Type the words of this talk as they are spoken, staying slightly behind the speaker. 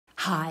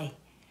Hi,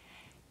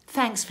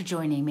 thanks for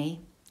joining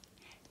me.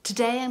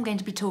 Today I'm going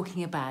to be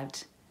talking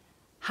about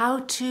how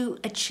to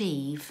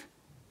achieve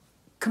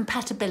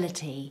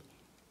compatibility,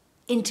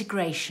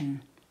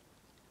 integration,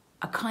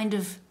 a kind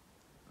of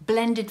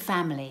blended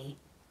family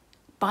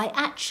by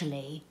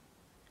actually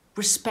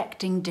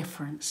respecting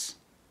difference.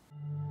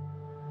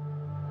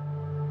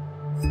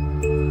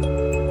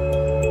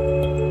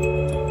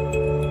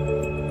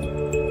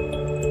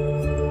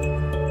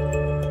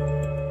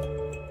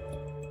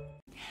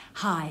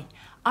 Hi,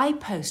 I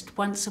post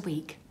once a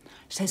week,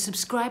 so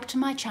subscribe to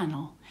my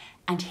channel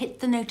and hit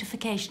the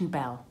notification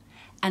bell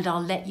and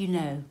I'll let you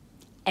know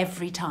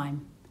every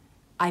time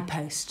I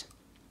post.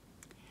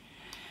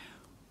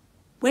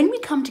 When we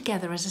come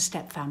together as a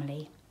step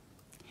family,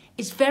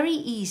 it's very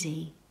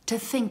easy to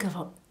think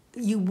of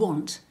you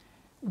want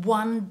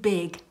one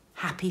big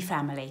happy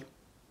family.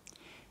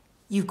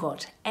 You've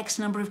got X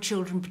number of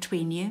children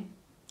between you,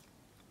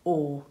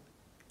 or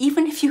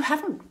even if you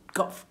haven't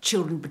got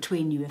children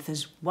between you, if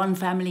there's one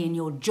family and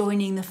you're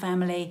joining the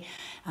family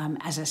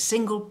as a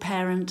single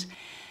parent,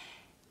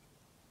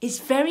 it's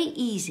very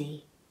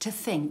easy to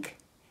think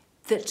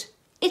that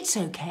it's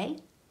okay,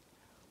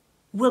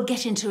 we'll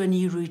get into a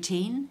new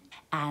routine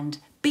and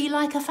be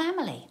like a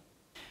family.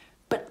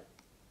 But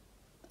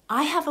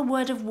I have a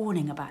word of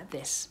warning about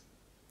this,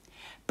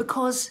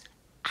 because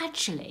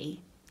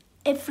actually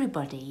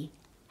everybody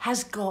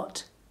has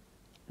got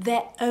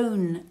their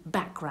own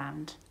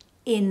background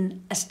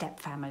in a step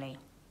family.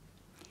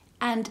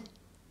 And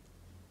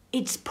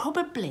it's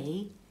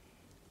probably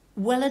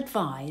well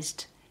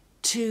advised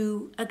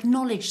to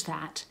acknowledge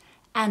that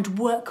and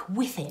work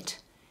with it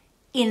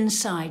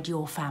inside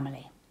your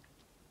family.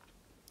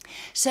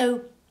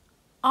 So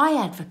I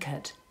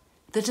advocate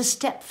that a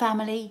step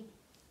family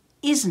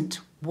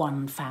isn't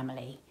one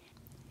family.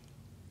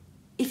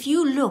 If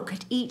you look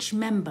at each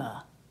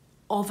member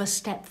of a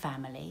step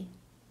family,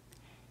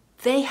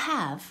 they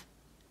have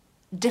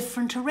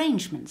different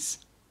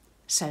arrangements.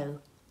 So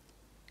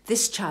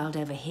this child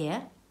over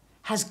here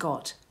has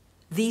got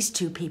these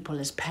two people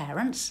as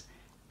parents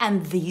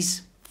and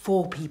these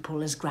four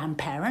people as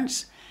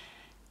grandparents,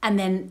 and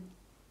then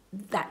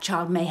that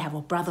child may have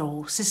a brother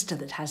or sister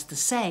that has the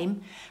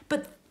same,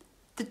 but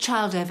the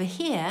child over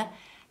here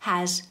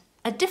has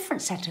a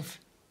different set of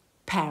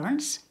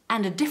parents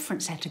and a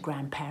different set of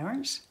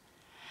grandparents.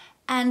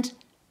 And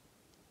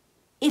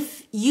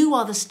if you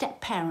are the step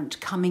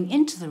parent coming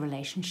into the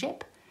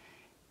relationship,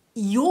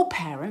 your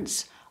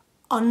parents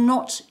are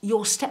not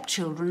your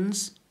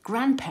stepchildren's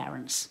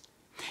grandparents.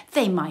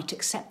 They might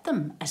accept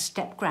them as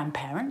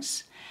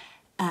step-grandparents.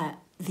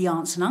 The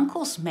aunts and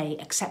uncles may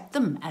accept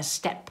them as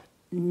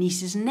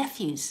step-nieces and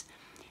nephews.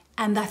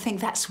 And I think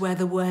that's where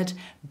the word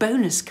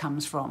bonus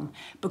comes from,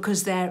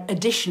 because they're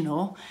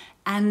additional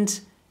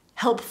and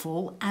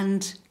helpful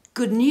and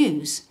good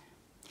news.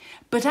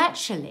 But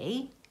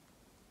actually,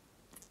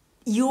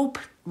 your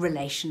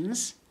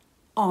relations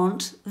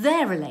aren't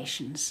their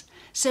relations.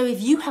 So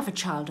if you have a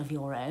child of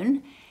your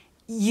own,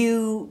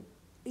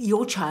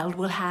 your child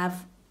will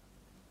have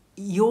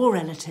your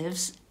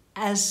relatives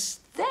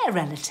as their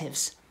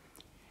relatives.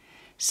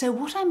 So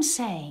what I'm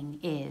saying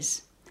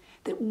is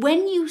that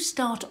when you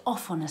start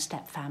off on a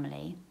step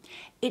family,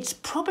 it's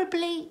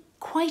probably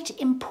quite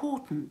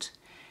important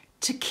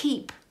to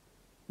keep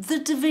the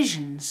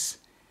divisions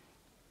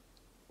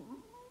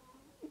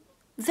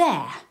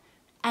there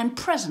and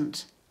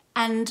present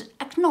and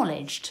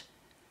acknowledged,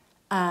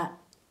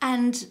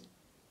 and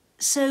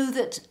so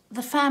that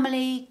the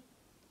family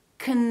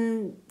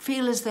can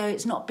feel as though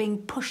it's not being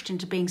pushed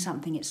into being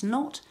something it's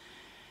not,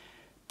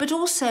 but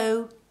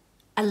also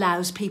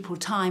allows people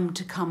time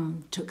to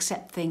come to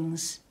accept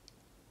things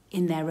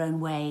in their own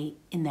way,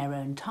 in their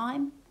own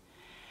time,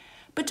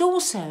 but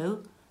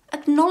also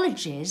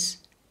acknowledges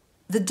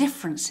the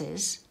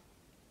differences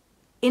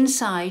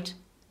inside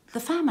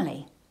the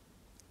family.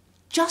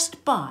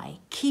 Just by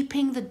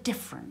keeping the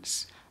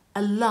difference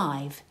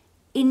alive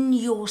in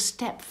your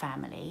step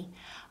family,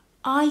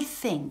 I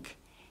think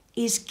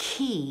is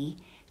key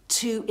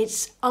to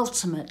its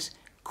ultimate,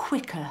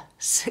 quicker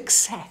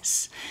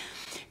success.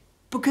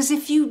 Because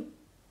if you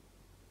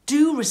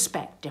do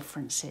respect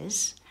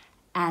differences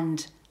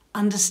and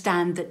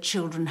understand that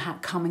children are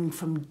coming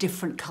from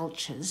different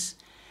cultures,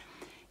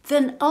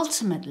 then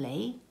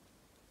ultimately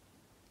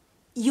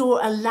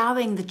you're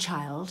allowing the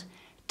child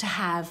to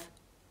have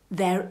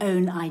their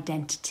own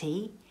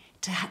identity,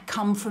 to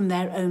come from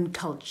their own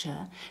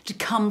culture, to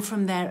come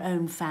from their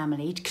own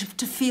family,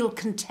 to feel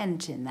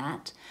content in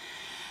that,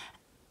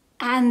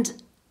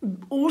 and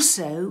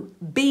also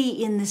be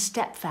in the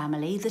step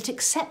family that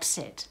accepts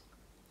it.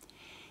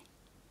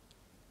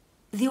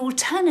 The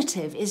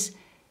alternative is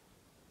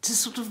to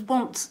sort of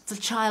want the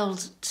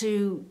child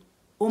to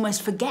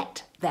almost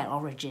forget their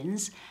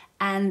origins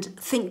and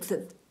think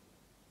that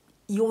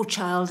your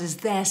child is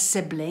their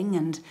sibling,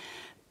 and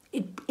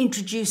it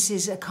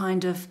introduces a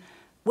kind of,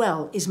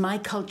 well, is my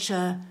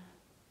culture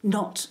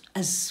not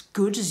as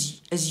good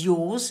as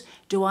yours?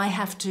 Do I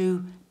have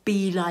to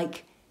be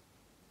like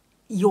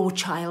your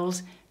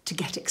child to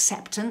get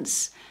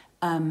acceptance?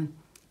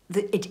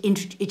 it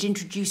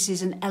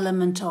introduces an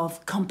element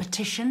of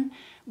competition.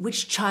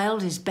 Which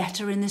child is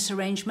better in this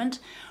arrangement?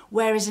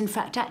 Whereas in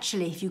fact,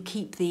 actually, if you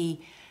keep the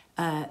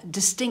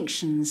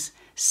distinctions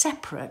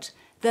separate,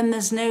 then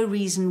there's no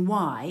reason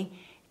why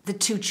the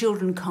two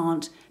children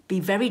can't be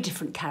very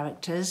different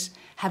characters,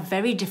 have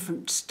very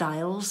different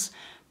styles,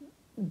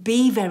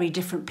 be very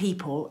different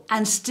people,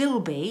 and still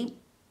be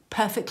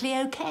perfectly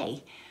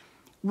okay.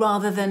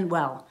 Rather than,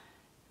 well,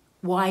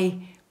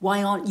 why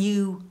aren't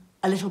you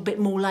a little bit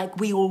more like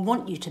we all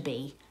want you to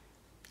be,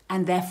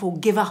 and therefore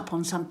give up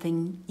on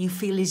something you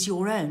feel is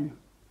your own?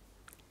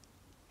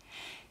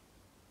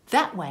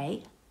 That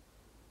way,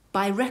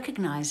 by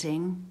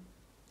recognising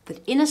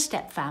that in a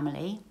step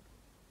family,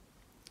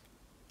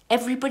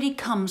 everybody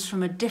comes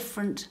from a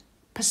different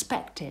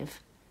perspective,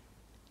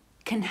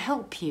 can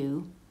help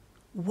you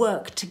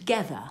work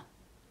together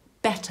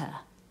better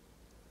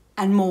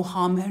and more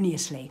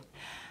harmoniously.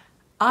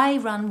 I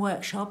run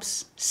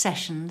workshops,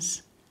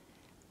 sessions,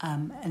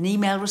 an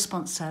email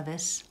response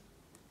service.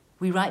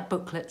 We write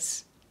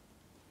booklets.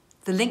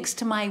 The links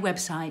to my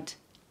website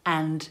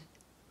and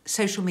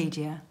social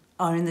media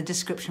are in the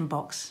description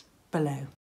box below.